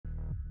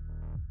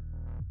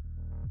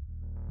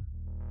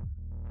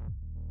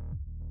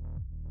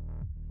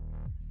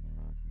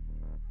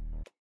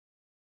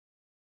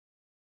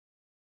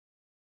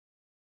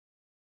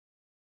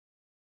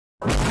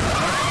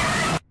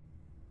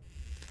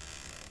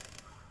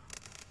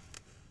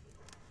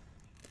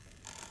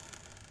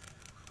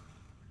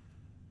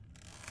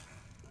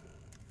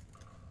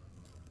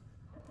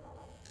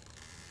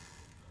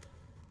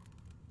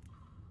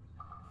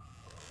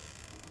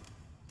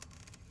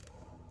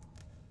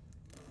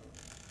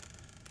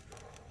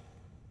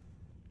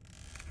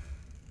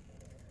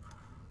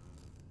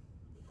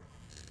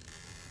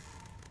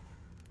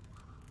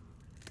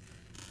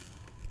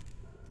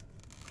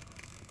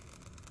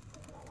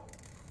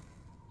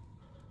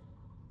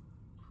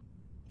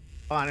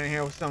On in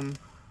here with some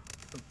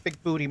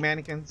big booty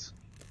mannequins.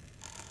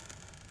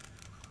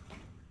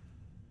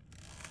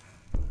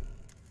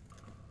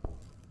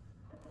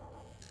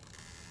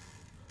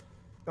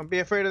 Don't be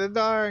afraid of the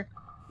dark.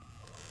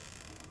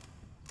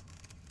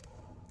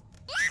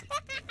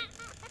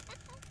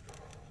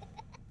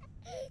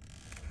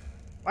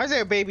 Why is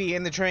there a baby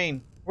in the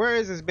train? Where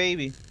is this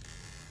baby?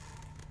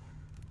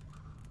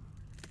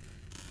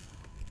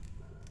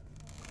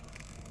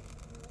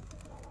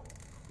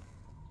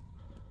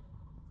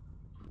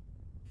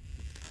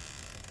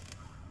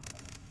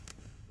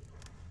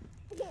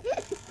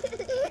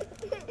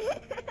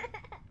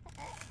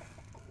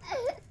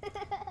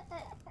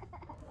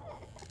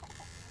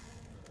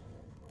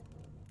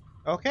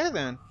 Okay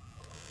then.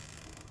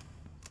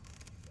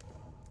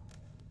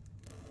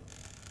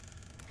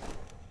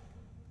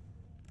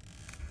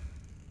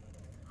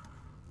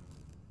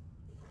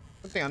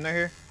 Something under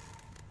here.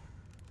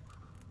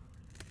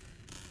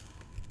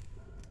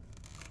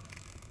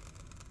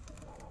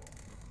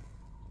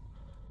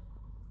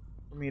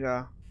 For me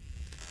to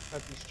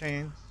cut these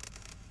chains.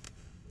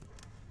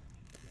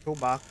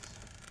 Toolbox.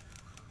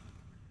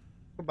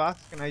 Toolbox?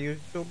 Can I use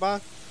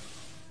toolbox?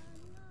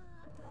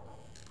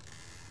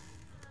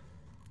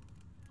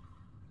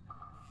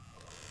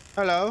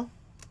 Hello?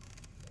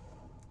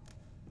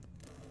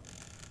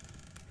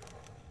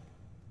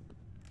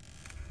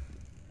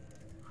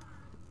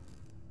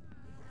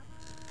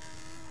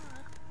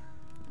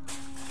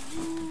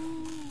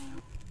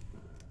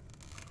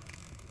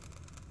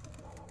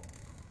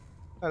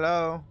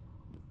 Hello?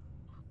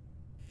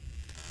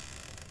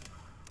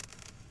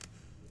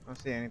 I don't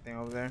see anything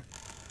over there.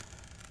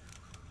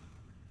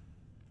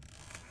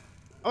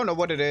 I don't know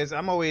what it is.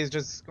 I'm always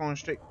just going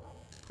straight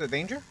to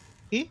danger.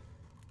 He?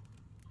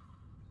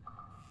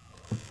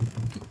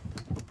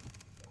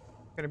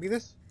 Can it be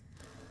this?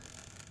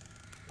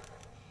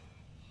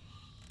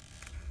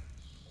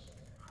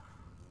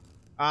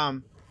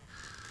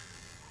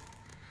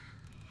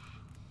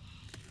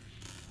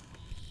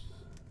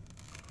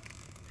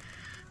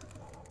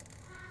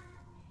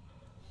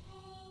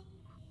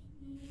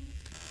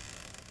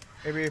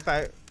 Maybe if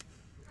I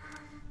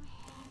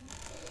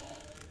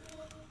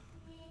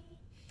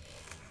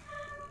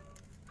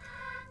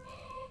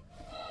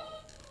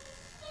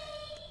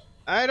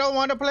don't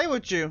want to play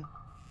with you.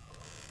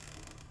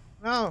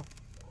 No.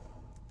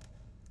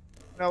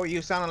 No,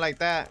 you sounded like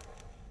that.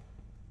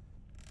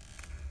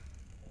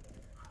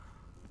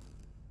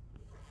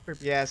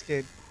 Creepy ass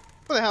kid.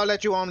 Who the hell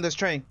let you on this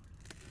train?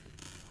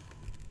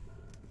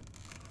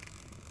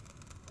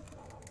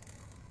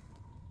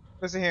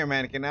 Listen here,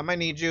 mannequin. I might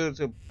need you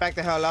to back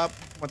the hell up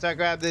once I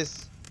grab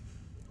this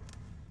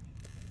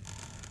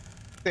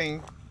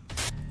thing.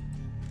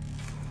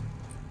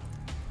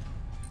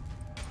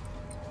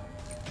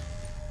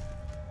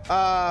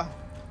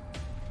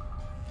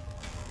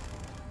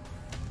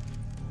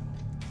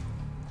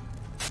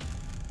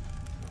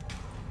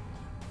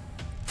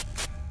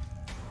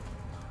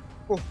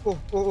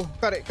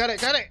 Got it, got it,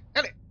 got it,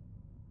 got it.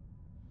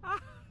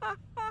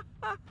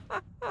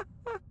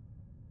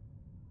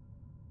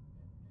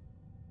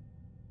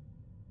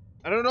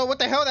 I don't know what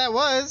the hell that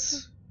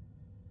was,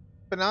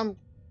 but now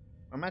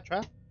am I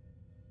trapped?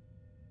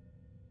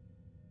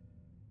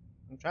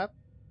 I'm trapped?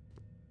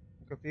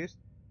 I'm confused.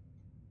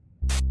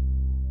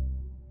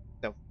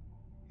 The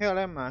hell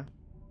am I?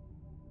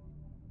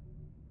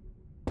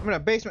 I'm in a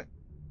basement.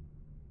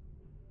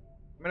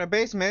 I'm in a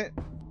basement.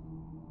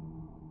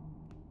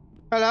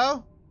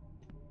 Hello?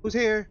 Who's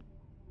here?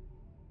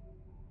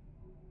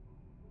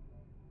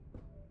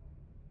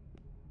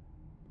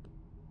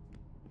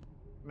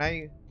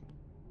 Can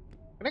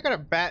I get a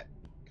bat?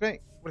 What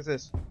is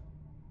this?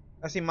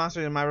 I see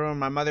monsters in my room.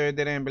 My mother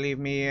didn't believe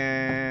me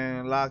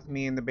and locked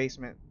me in the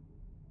basement.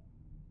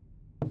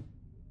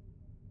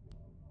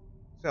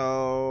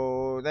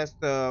 So that's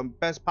the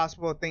best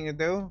possible thing to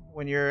do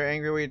when you're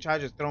angry with your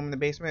child. Just throw them in the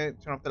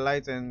basement, turn off the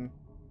lights, and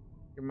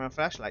give them a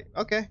flashlight.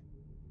 Okay.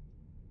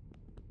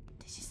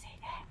 Did you see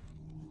that?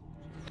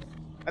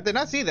 I did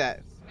not see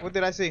that. What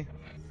did I see?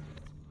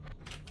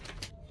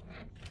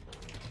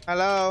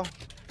 Hello?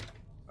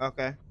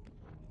 Okay.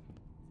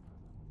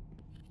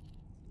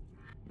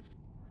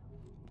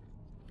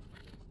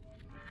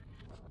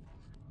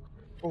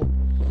 Oh.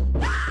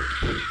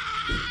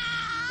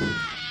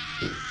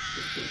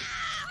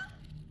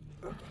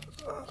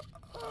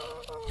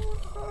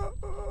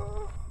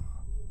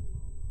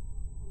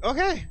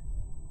 Okay.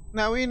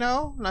 Now we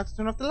know not to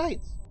turn off the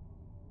lights.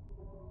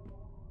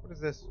 What is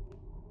this?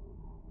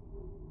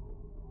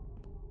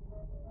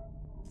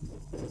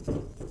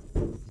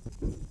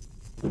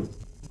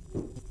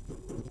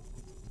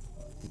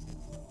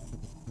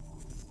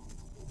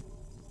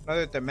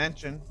 Another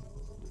dimension.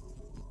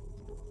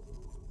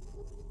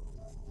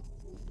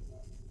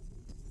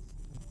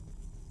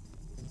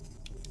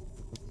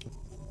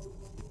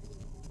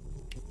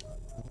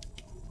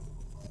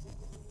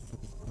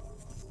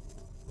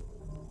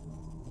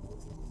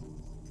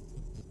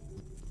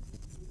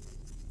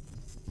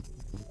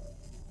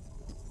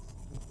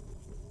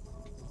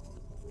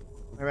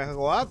 Maybe I can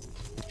go up?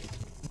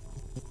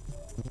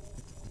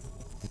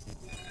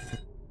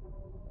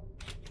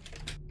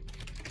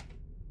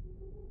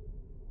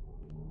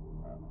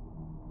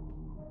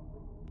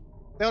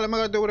 The hell am I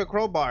gonna do with a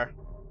crowbar?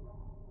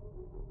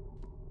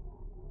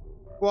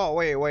 Whoa,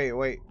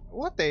 wait.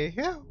 What the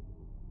hell?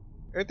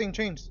 Everything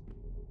changed.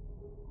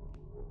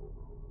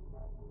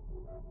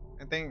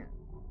 Anything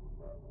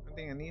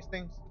in these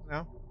things?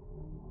 No?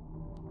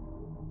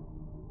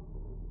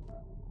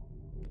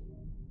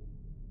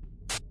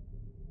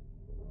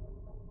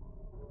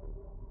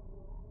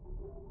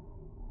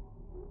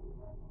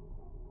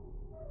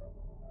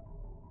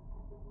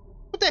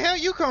 What the hell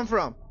you come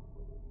from?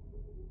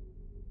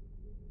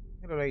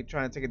 You know, like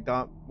trying to take a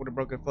dump with a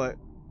broken foot.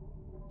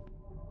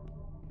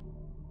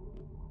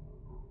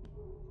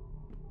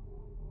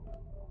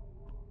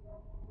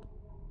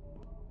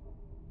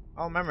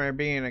 I don't remember there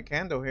being a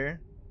candle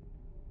here.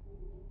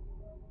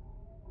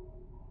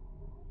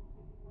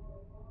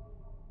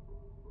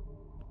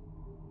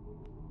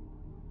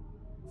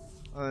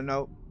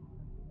 Nope.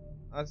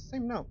 It's the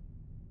same note.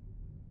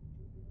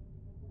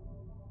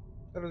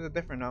 That was a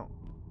different note.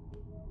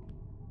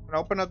 Can I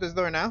open up this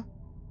door now?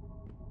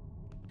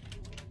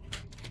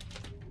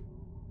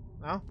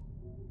 No?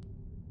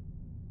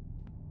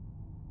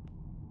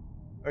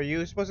 Are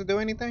you supposed to do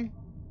anything?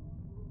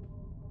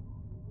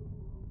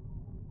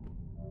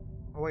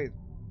 Oh wait,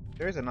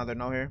 there is another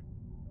note here.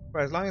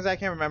 For as long as I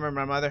can remember,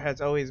 my mother has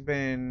always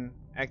been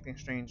acting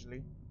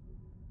strangely.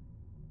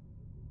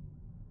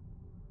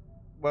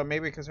 Well,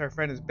 maybe because her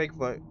friend is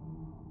Bigfoot.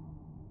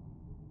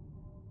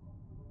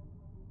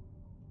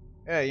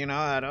 Yeah, you know,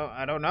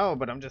 I don't know,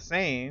 but I'm just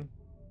saying.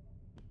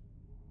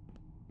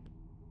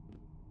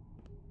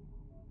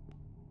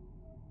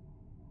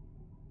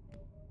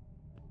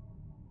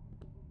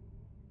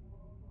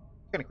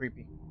 Kind of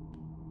creepy.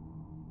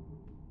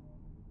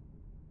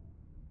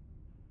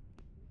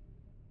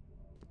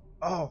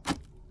 Oh,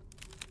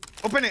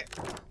 open it.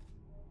 What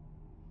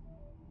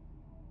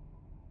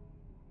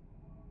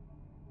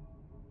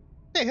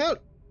the hell?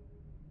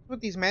 What's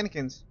with these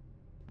mannequins?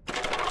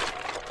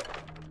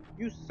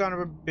 You son of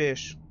a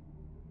bitch.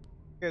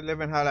 You're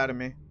living hell out of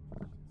me.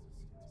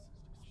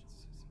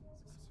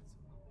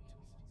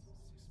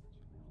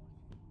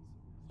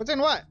 What's in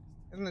what?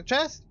 In the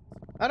chest?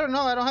 I don't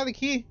know. I don't have the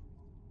key.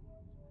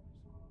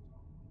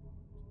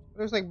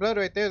 There's like blood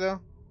right there,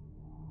 though.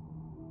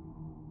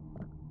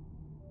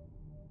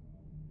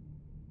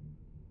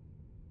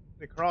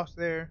 The cross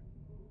there.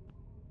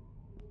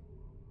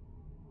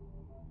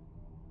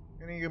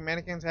 Any of your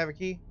mannequins have a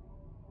key?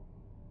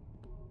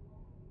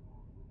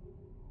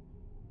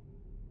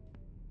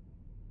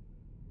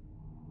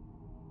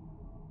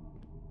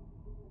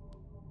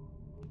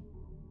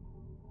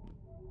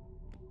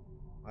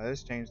 Oh,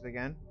 this changed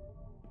again.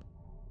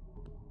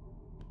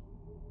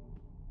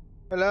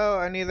 Hello,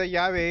 I need the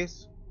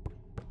llaves.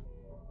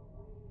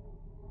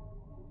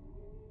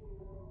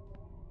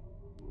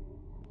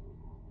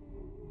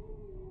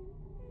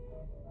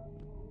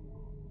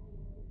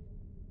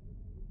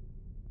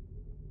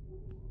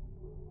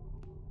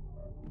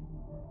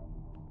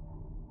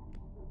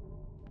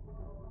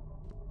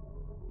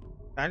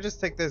 Can I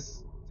just take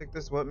this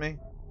with me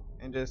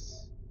and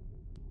just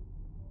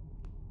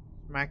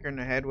smack her in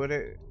the head with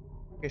it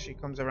in case she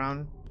comes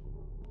around?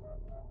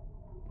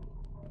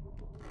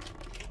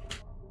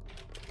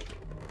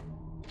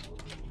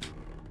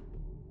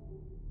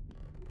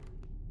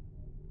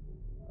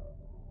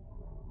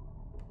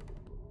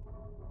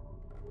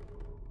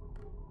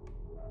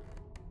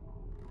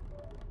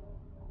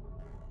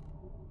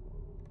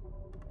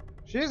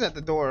 She is at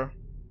the door.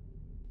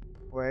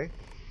 Wait.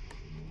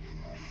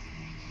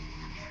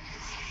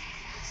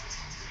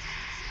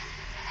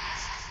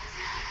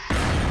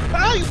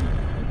 Oh, you...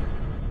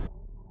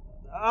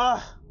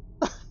 Ah.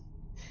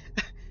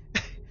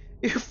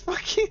 You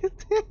fucking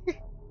thing.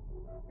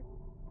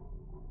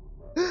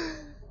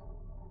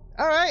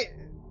 Alright.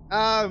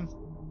 I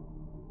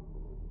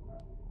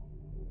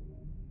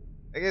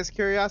guess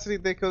curiosity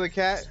did kill the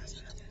cat.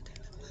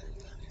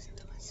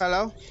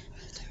 Hello?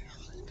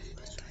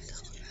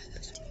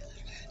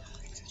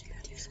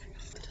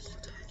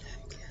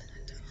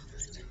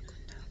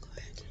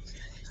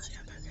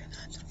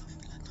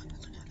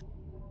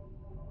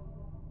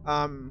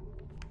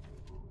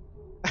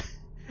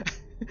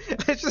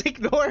 Let's just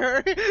ignore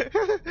her.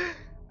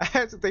 I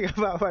have to think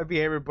about my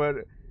behavior, but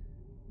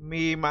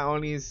my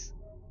only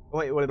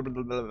wait, blah,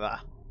 blah, blah, blah.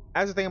 I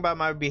have to think about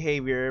my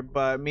behavior,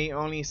 but me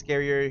only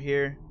scarier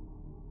here.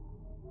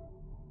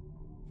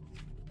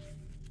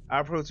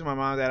 I'll prove to my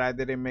mom that I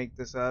didn't make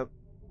this up.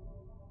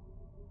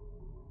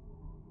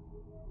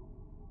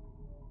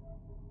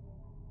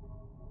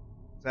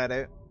 Is that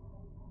it?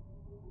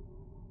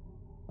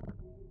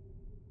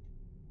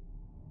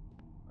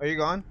 Are you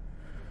gone?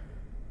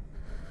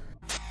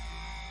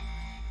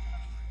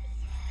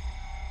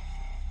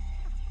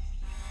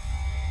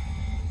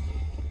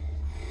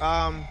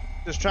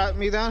 Just trap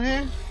me down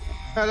here?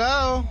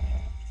 Hello? What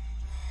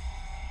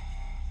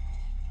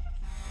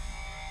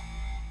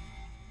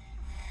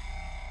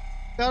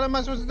the hell am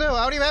I supposed to do?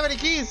 I don't even have any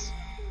keys.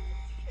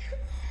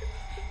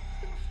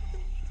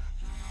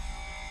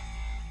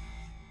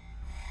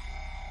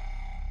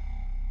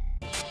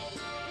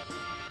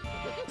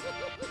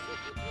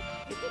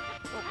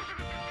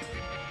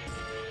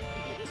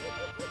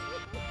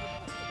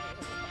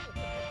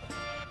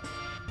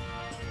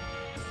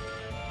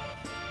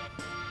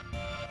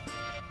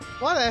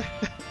 What the?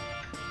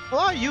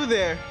 Why are you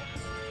there?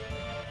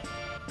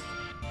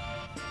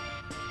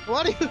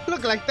 Why do you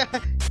look like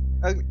that?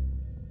 Ugly,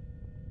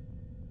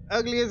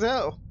 ugly as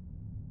hell.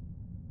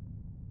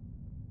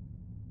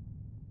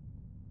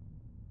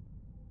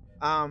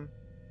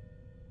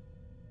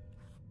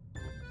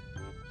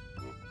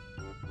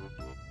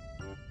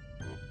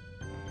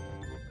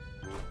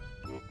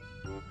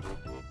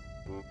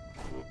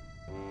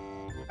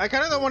 I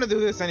kind of don't want to do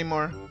this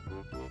anymore.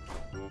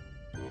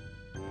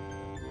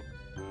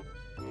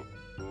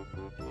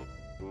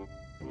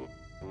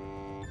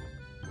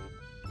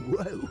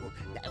 Whoa,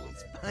 that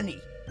was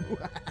funny.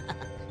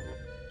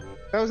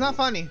 That was not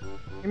funny.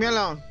 Leave me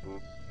alone.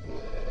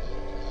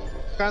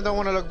 Kind of don't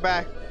want to look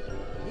back.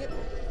 Yep.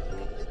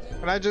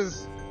 Can I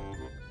just...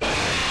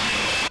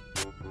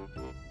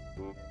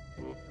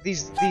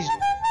 These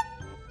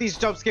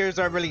jump scares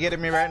are really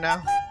getting me right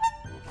now.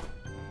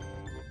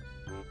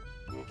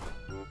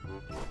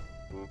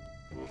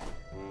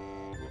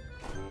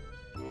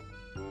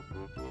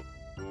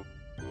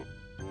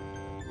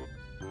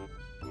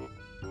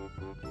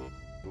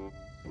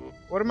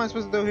 What am I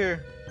supposed to do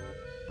here?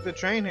 The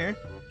train here.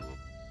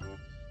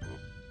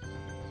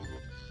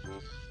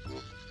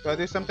 Do I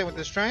do something with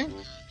this train?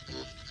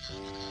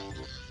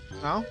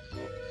 No?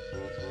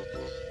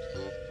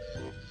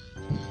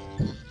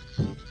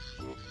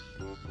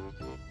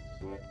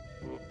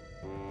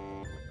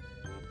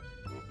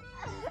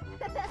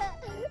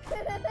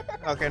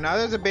 Okay, now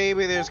there's a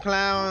baby, there's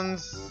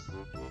clowns,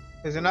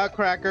 there's a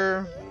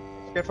nutcracker.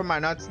 Scared for my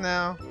nuts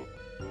now.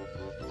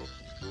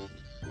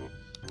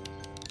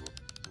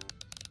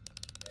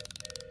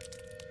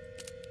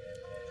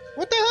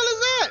 What the hell is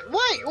that?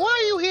 Why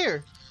are you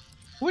here?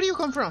 Where do you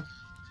come from?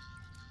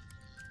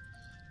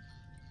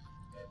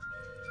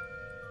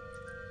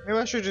 Maybe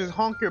I should just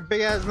honk your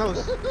big ass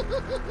nose.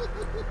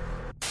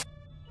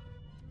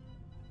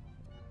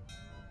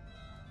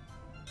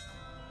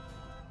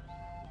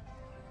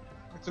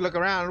 Let's look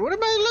around. What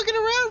am I looking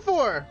around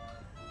for?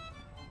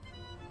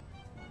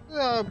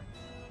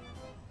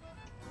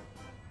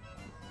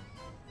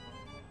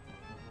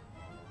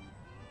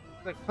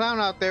 The clown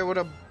out there with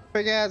a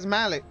big ass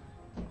mallet.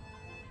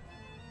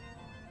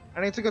 I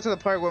need to go to the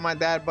park with my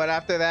dad, but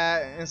after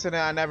that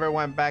incident, I never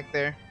went back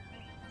there.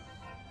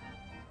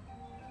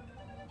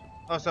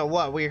 Oh, so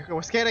what?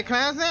 We're scared of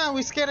clowns now?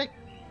 We scared of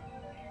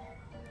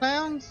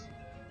clowns?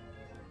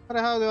 How the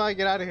hell do I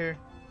get out of here?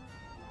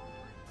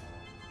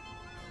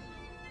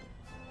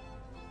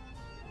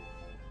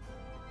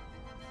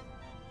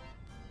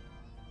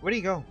 Where'd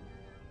he go?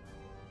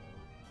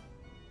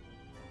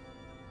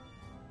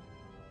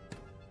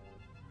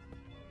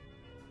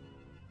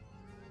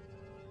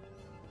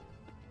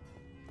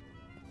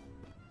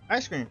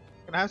 Ice cream.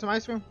 Can I have some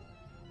ice cream?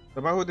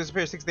 The boy who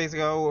disappeared 6 days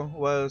ago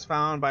was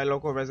found by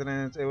local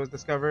residents. It was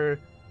discovered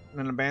in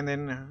an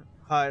abandoned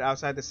hut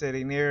outside the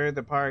city near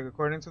the park.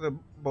 According to the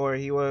boy,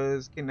 he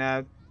was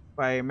kidnapped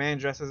by a man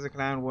dressed as a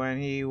clown when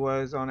he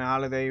was on a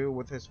holiday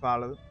with his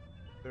father.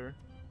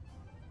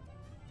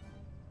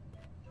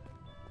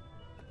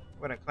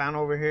 What, a clown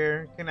over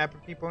here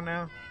kidnapping people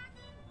now?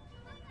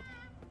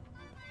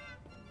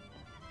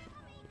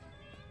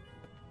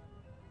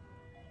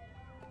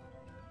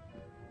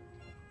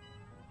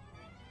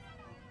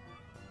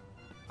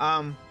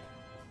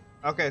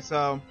 Okay,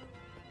 so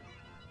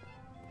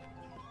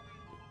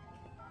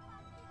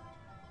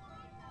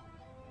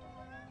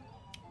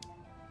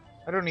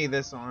I don't need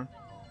this on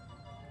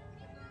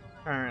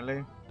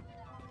currently.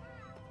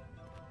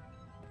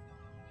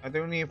 I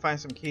do need to find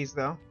some keys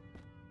though.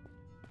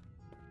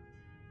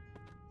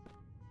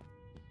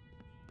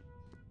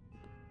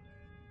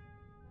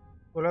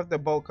 We'll have the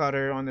bolt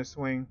cutter on the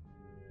swing.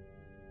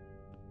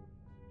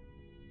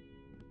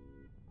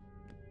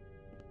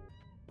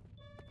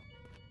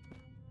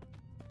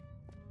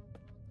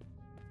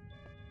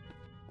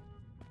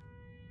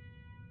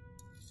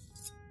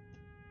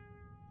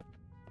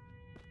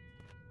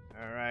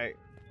 Alright.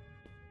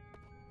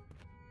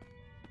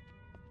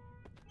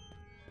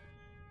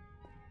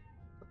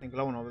 Something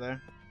glowing over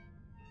there.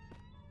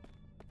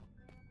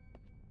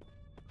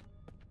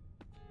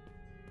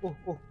 Oh,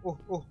 oh, oh,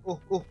 oh, oh,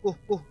 oh, oh,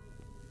 oh.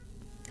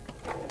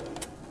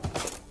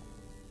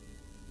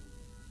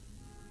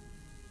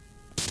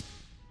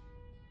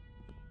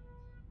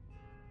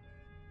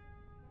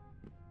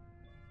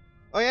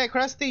 Oh yeah,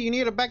 Krusty, you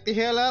need to back the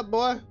hell up,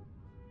 boy.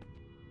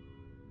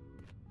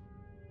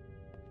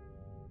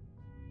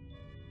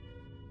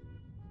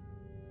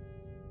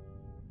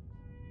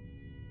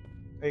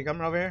 Are you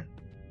coming over here?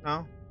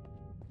 No?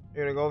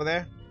 You're gonna go over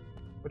there?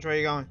 Which way are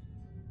you going?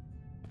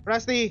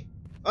 Krusty!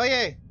 Oh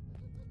yeah!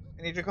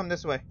 I need you to come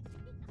this way.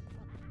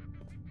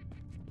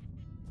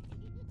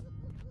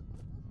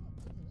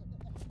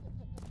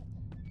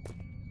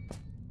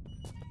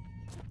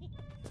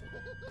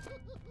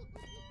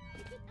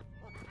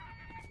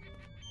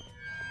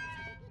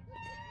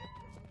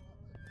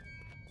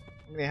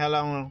 Leave me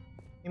alone.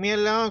 Leave me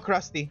alone,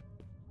 Krusty.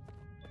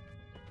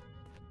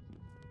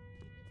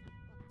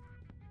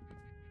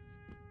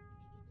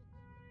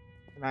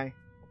 Can I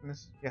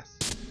This, yes.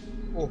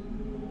 Oh.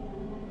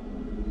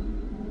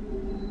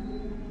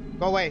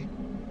 Go away.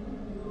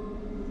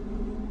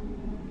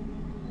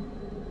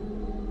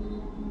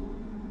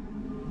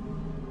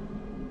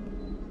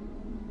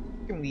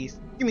 Give me these.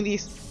 Give me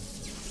these.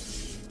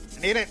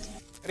 I need it.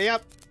 Ready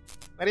up.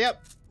 Ready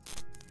up.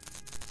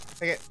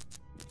 Take it.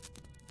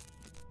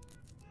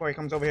 Before he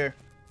comes over here.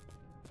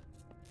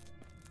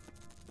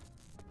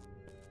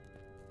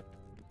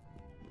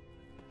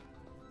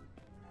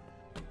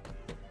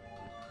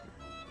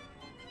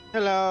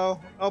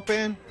 Hello.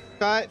 Open.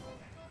 Cut.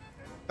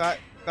 Cut.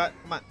 Cut.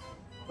 Come on.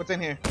 What's in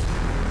here?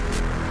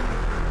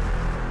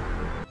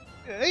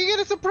 You get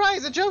a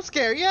surprise, a jump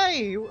scare.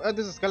 Yay!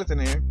 There's a skeleton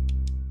here.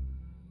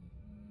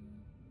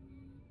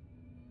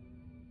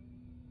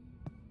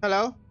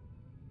 Hello?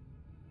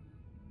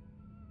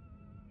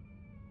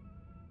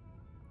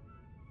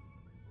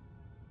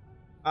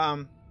 Alright.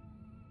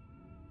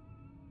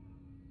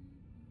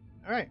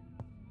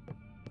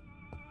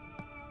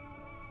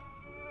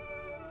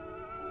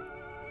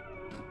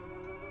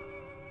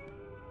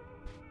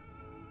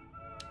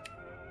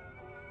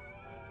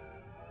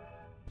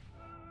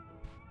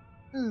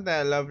 Isn't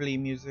that lovely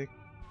music?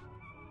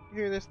 You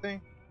hear this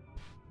thing?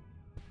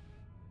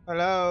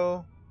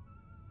 Hello?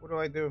 What do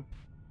I do?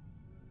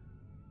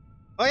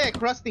 Oh yeah,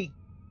 Krusty!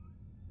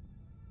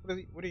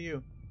 What are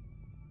you?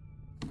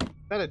 Is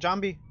that a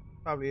zombie?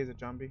 Probably is a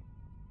zombie.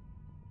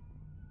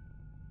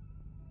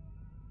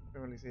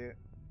 Can't really see it.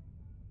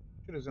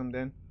 Should have zoomed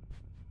in.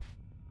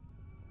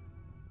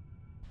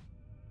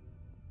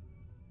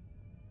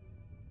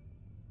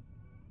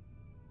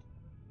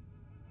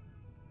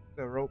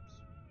 The ropes.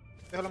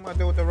 What the hell am I gonna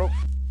do with the rope?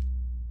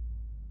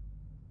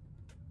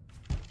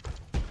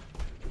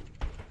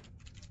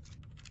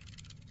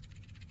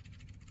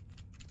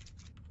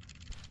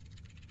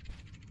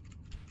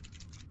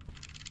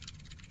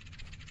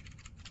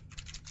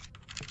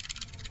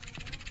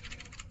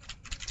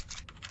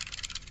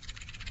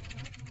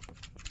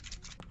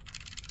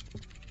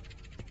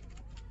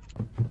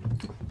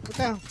 What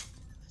the hell?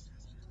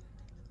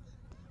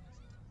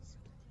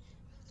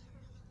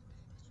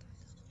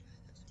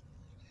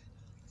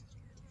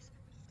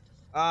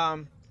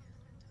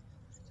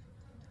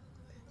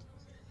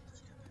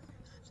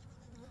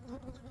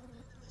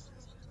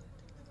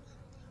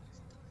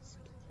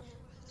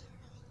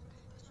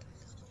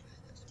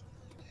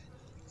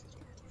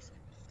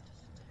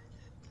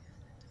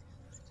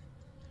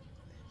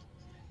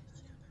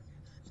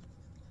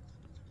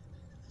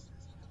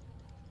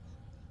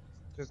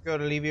 Just go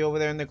to leave you over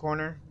there in the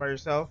corner by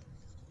yourself.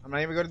 I'm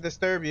not even going to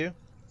disturb you.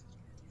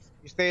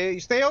 You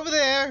stay over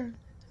there.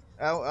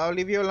 I'll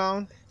leave you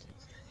alone.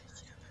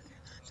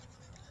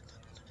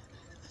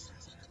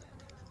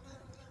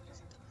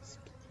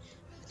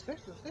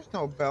 There's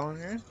no bell in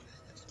here.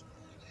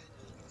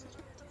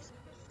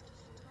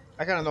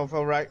 I kind of don't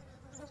feel right.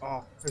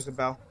 Oh, there's a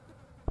bell.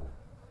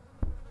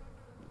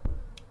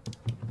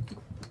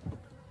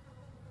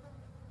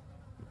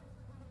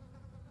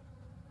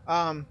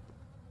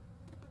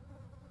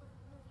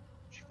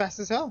 She fast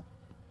as hell.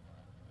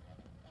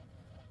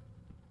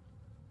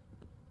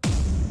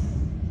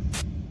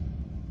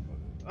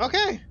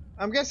 Okay,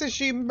 I'm guessing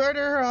she murdered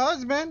her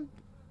husband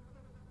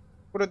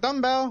with a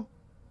dumbbell.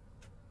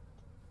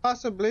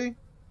 Possibly.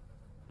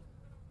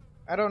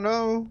 I don't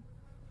know.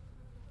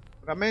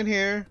 But I'm in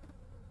here.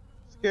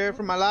 Scared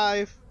for my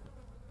life.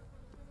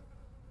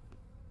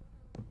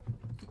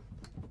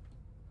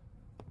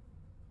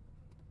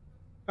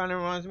 Kind of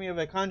reminds me of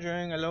a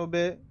Conjuring a little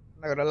bit.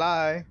 Not gonna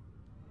lie.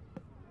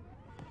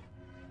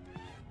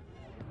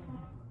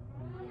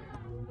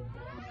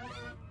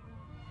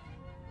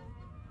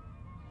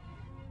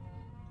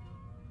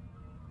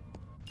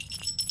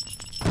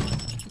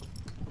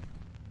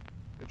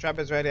 The trap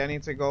is ready. I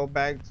need to go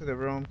back to the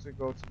room to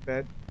go to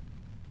bed.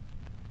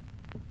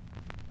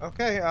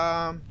 Okay,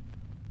 can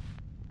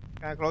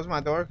I close my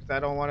door? Because I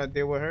don't want to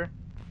deal with her.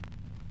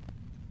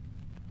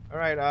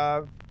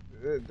 Alright,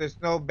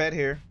 there's no bed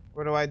here.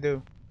 What do I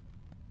do?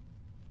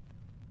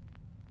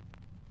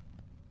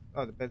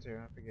 Oh, the bed's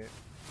here. I forget.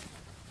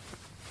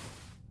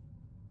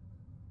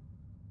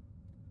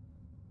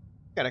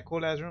 Got a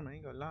cool ass room. I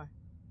ain't gonna lie.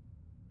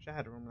 Wish I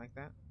had a room like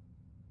that.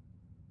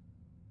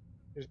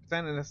 Just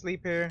pretending to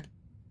sleep here.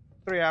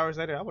 3 hours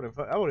later, I would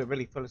have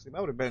really fell asleep. I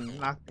would have been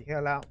knocked the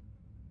hell out.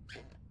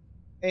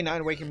 Ain't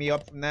nothing waking me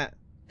up from that.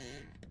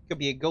 Could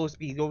be a ghost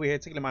be over here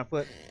tickling my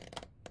foot.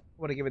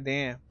 Wouldn't give a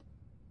damn.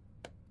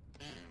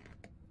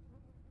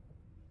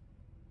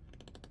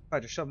 I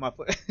just shoved my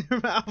foot in her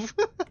mouth.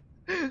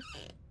 I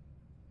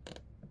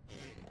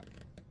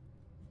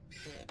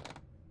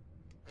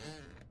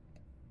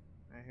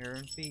hear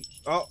him feet.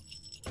 Oh,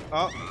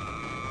 oh.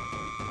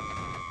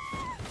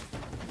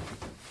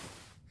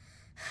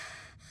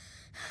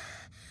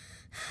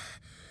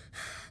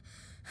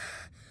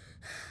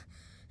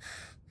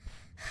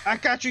 I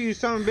got you, you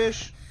son of a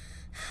bitch.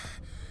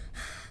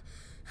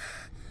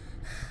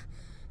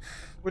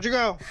 Where'd you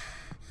go?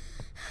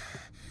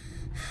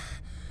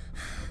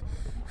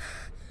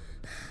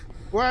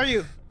 Where are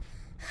you?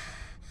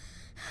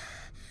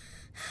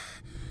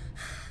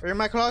 Are you in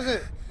my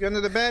closet? You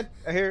under the bed?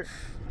 I hear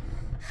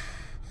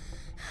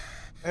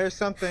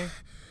something.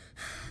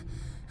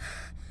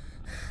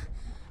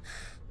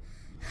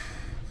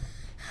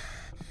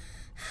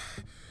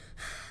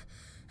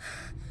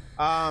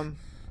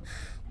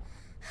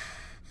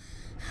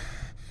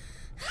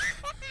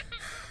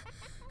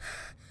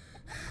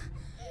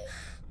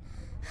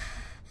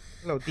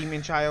 Little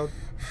demon child.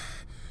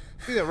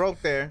 See the rope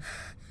there.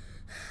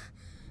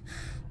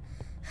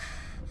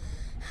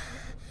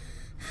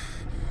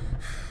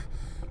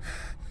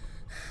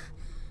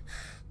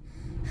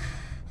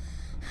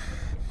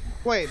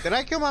 Wait, did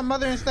I kill my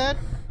mother instead?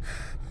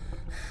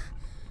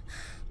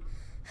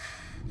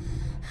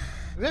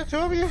 Is there two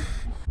of you?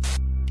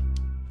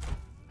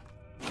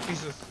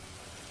 Jesus.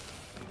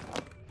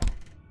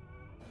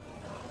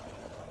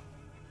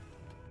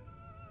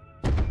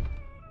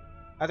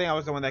 I think I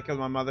was the one that killed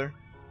my mother.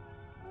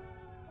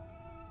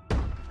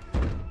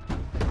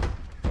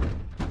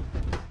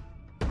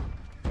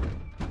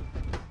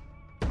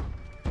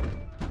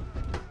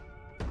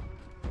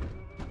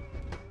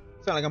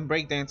 Sound like I'm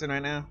breakdancing right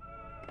now.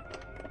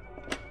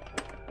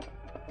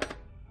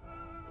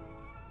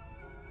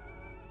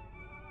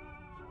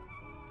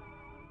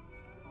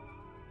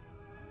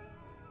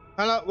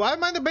 Hello? Why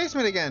am I in the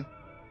basement again?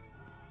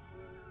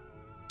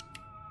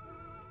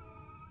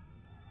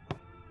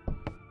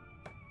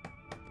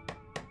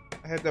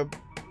 I had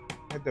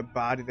the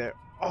body there.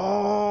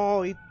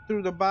 Oh, he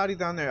threw the body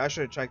down there. I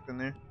should have checked in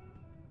there.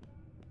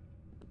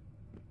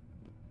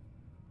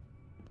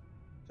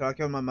 So I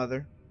killed my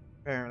mother,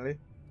 apparently.